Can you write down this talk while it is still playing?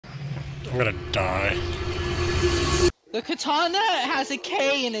I'm gonna die. The katana has a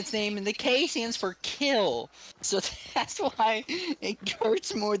K in its name, and the K stands for kill. So that's why it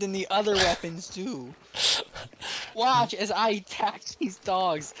hurts more than the other weapons do. Watch as I attack these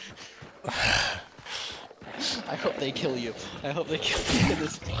dogs. I hope they kill you. I hope they kill you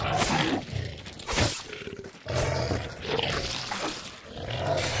this.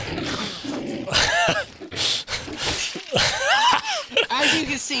 As you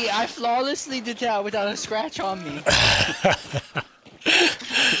can see, I flawlessly did that without a scratch on me.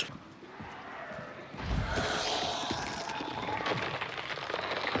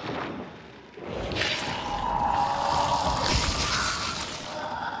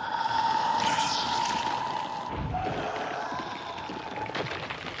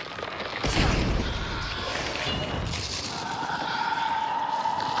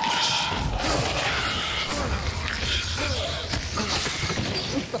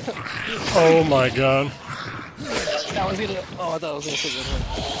 Oh my god. That was gonna. Oh, I thought it was gonna take it.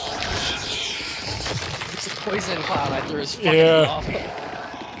 It's a poison cloud. I threw his fucking off.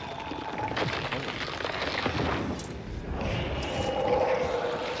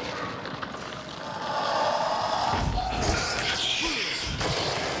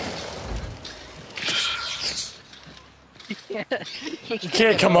 You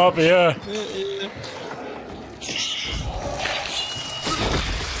can't come up, yeah.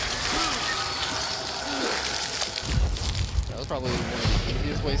 That was probably one of the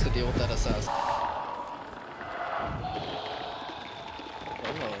easiest ways to deal with that assassin.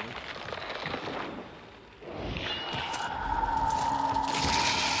 Hello.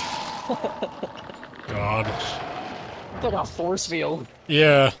 God. It's like a force field.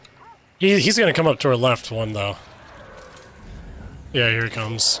 Yeah. He's gonna come up to our left one, though. Yeah, here he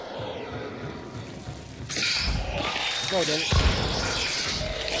comes. No, didn't.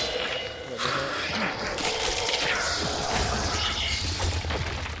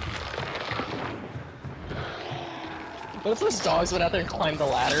 What if those dogs went out there and climbed the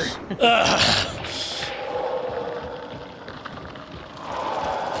ladder?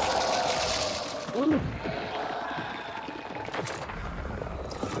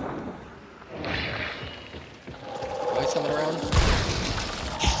 Boys coming around.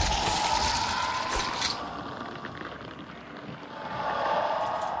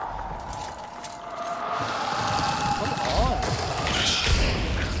 Come on.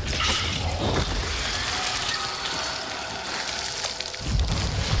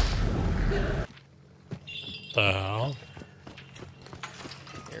 The hell?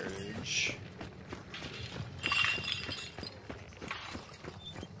 Heritage.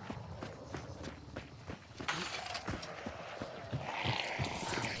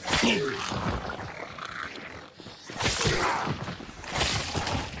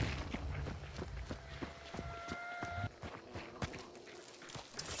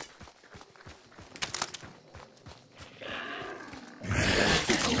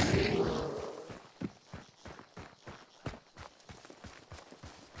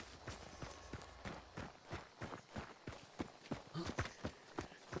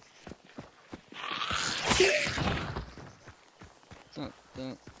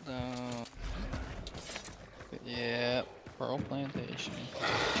 Yeah, Pearl Plantation.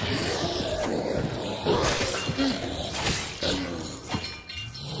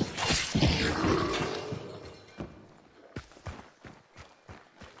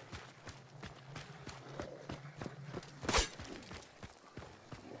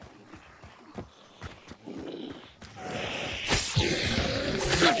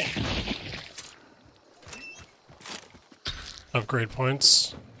 Upgrade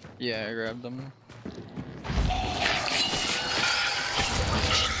points. Yeah, I grabbed them.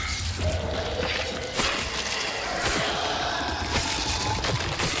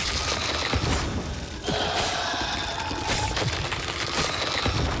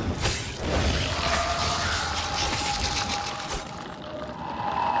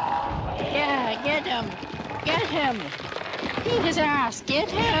 Yeah, get him! Get him! Beat his ass!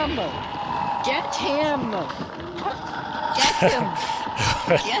 Get him! Get him! Get him!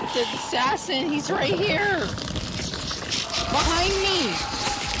 Get the assassin! He's right here! Behind me!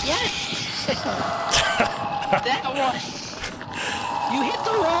 Yes! That one! You hit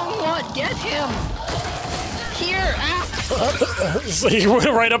the wrong one! Get him! Here! Ah! So he went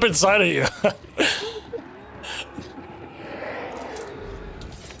right up inside of you.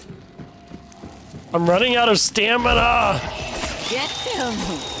 I'm running out of stamina! Get him!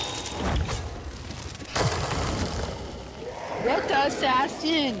 Get the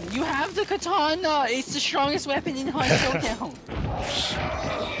assassin! You have the katana! It's the strongest weapon in Hunt Showdown!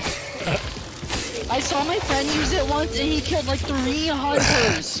 I saw my friend use it once and he killed like 3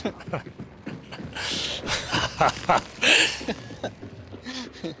 hunters.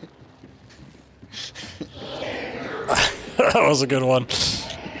 That was a good one.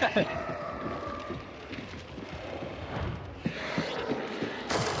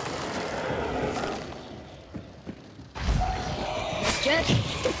 Jet.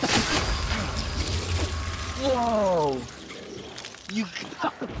 Whoa. You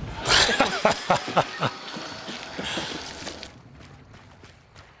got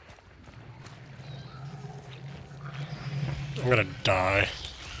I'm gonna die.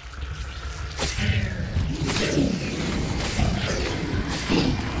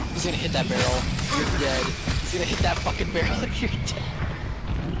 He's gonna hit that barrel. You're dead. He's gonna hit that fucking barrel. You're dead.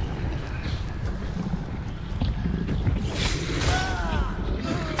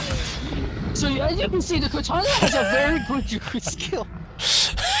 So as you can see, the Katana has a very good skill.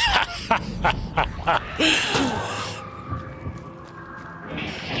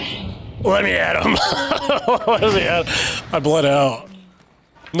 Let me at him. Let me at him. I bled out.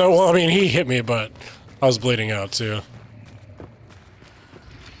 No, well, I mean, he hit me, but I was bleeding out too.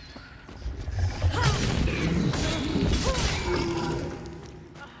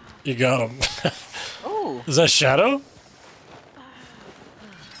 You got him. Oh. Is that Shadow?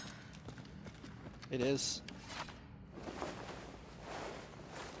 It is.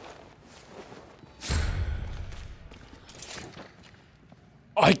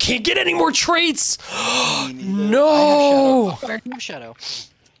 I can't get any more traits! No! No! I have Shadow.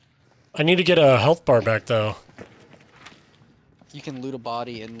 I need to get a health bar back, though. You can loot a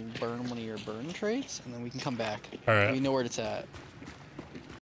body and burn one of your burn traits, and then we can come back. Alright. We know where it's at.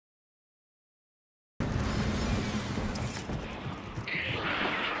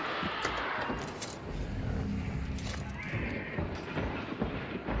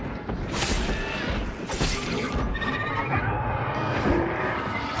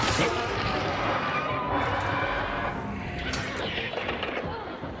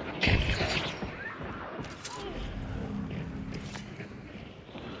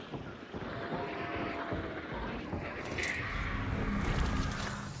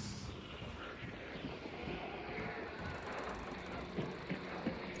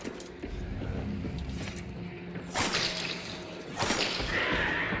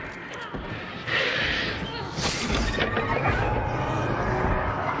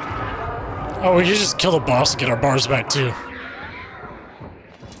 Oh, we could just kill the boss and get our bars back, too.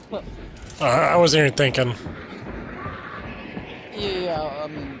 I wasn't even thinking. Yeah, I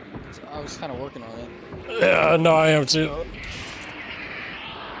mean, I was kind of working on it. Yeah, no, I am, too.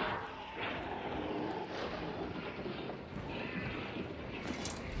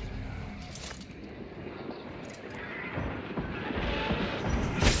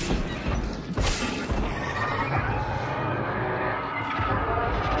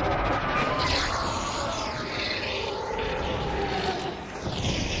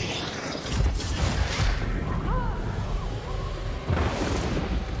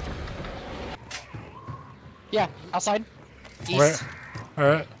 Yeah, outside. East. Where?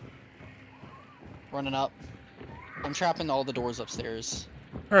 Alright. Running up. I'm trapping all the doors upstairs.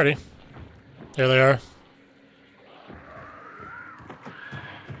 Alrighty. There they are.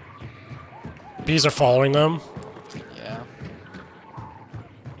 Bees are following them. Yeah.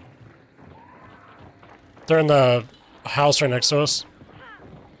 They're in the house right next to us.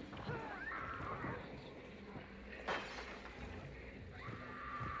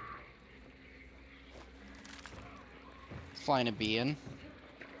 Flying a bee in.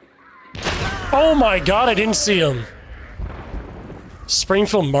 Oh my god, I didn't see him.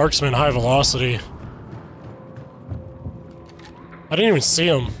 Springfield marksman, high velocity. I didn't even see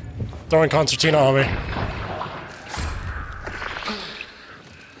him. Throwing concertina on me.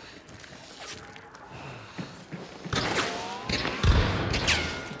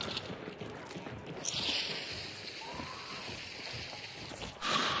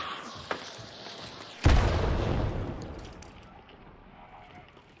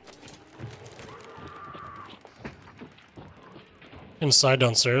 Inside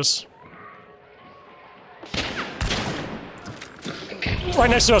downstairs. Right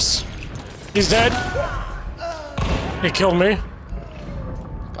next to us. He's dead. He killed me.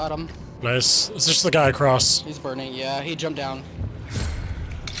 Got him. Nice. It's just the guy across. He's burning. Yeah, he jumped down.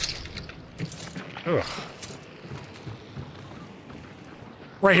 Ugh.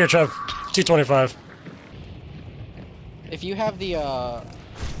 Right here, Trev. 225. If you have the,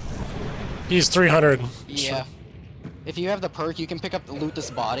 He's 300. yeah. If you have the perk, you can pick up, loot this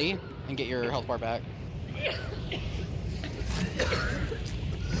body, and get your health bar back.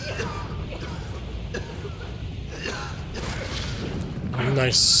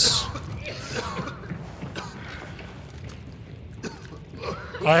 Nice.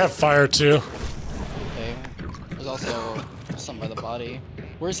 I have fire too. Okay. There's also some by the body.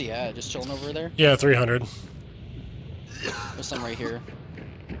 Where's he at? Just chilling over there? Yeah, 300. There's some right here.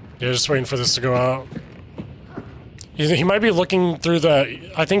 Yeah, just waiting for this to go out. He might be looking through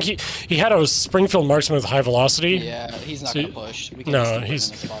the... I think he had a Springfield marksman with high velocity. Yeah, he's not gonna push. We can no, just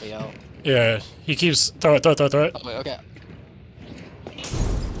he's... his body out. Yeah, he keeps... Throw it. Oh, wait, okay.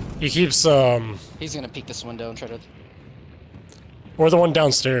 He keeps, He's gonna peek this window and try to... Or the one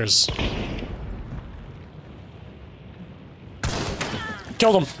downstairs.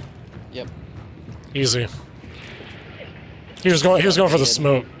 Killed him! Yep. Easy. He was going for the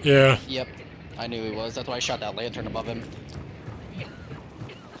smoke, yeah. Yep. I knew he was. That's why I shot that lantern above him.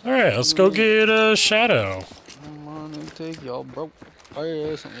 Alright, let's go get a Shadow. Come on and take y'all broke. Oh yeah,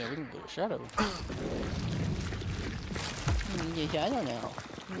 we can go to Shadow. We get Shadow now.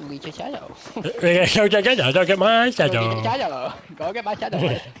 We get Shadow. Don't get my Shadow. Go get Shadow. Go get my Shadow.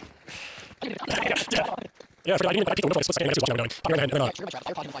 Yeah, I forgot. I didn't peek the window for a split second. I was watching what I'm doing. Oh,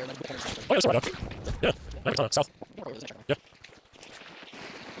 yeah, it's right up. Yeah, right, south. Yeah.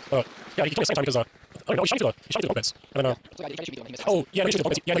 Yeah, he killed me at the same time because, oh no, he shot me through the bunk beds. I don't know. Oh, yeah, he shot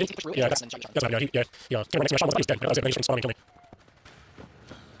me through the bunk beds. Yeah, that's what happened. Yeah, came right next to me. I shot him. I thought he was dead. That was it. Then he just spawned and killed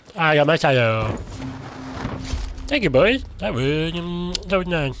me. I got my Shadow. Thank you, boys. That was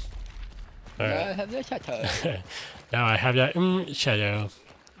nice. Alright. I have that Shadow. Now I have that Shadow.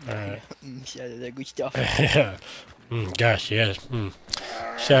 Alright. Shadow, that good stuff. Yeah. Gosh, yes.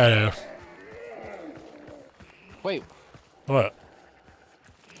 Shadow. Wait. What?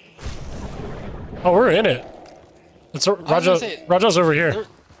 Oh, we're in it. It's Raja's over here.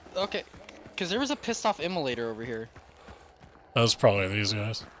 Okay, because there was a pissed off immolator over here. That was probably these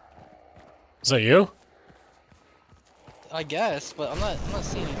guys. Is that you? I guess, but I'm not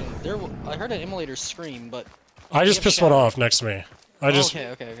seeing anything. I heard an immolator scream, but I just pissed one off next to me.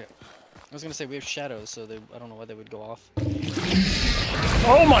 Okay. I was gonna say we have shadows, so I don't know why they would go off.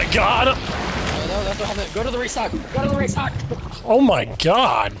 Oh my god! No, that's what go to the restock! Go to the restock! Oh my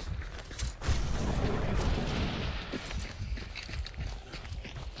god!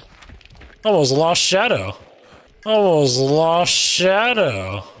 Almost lost Shadow. Almost lost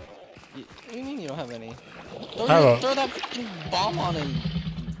Shadow. What do you mean you don't have any? Throw that bomb on him.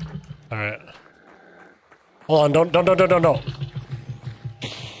 Alright. Hold on, don't.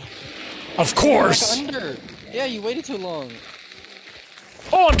 Of course! Under. Yeah, you waited too long.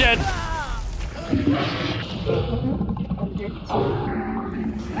 Oh, I'm dead!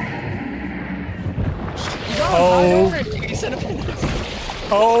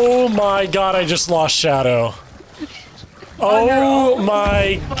 Oh my god, I just lost Shadow. Oh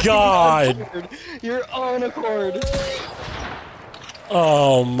my god! You're on accord.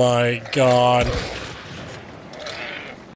 Oh my god.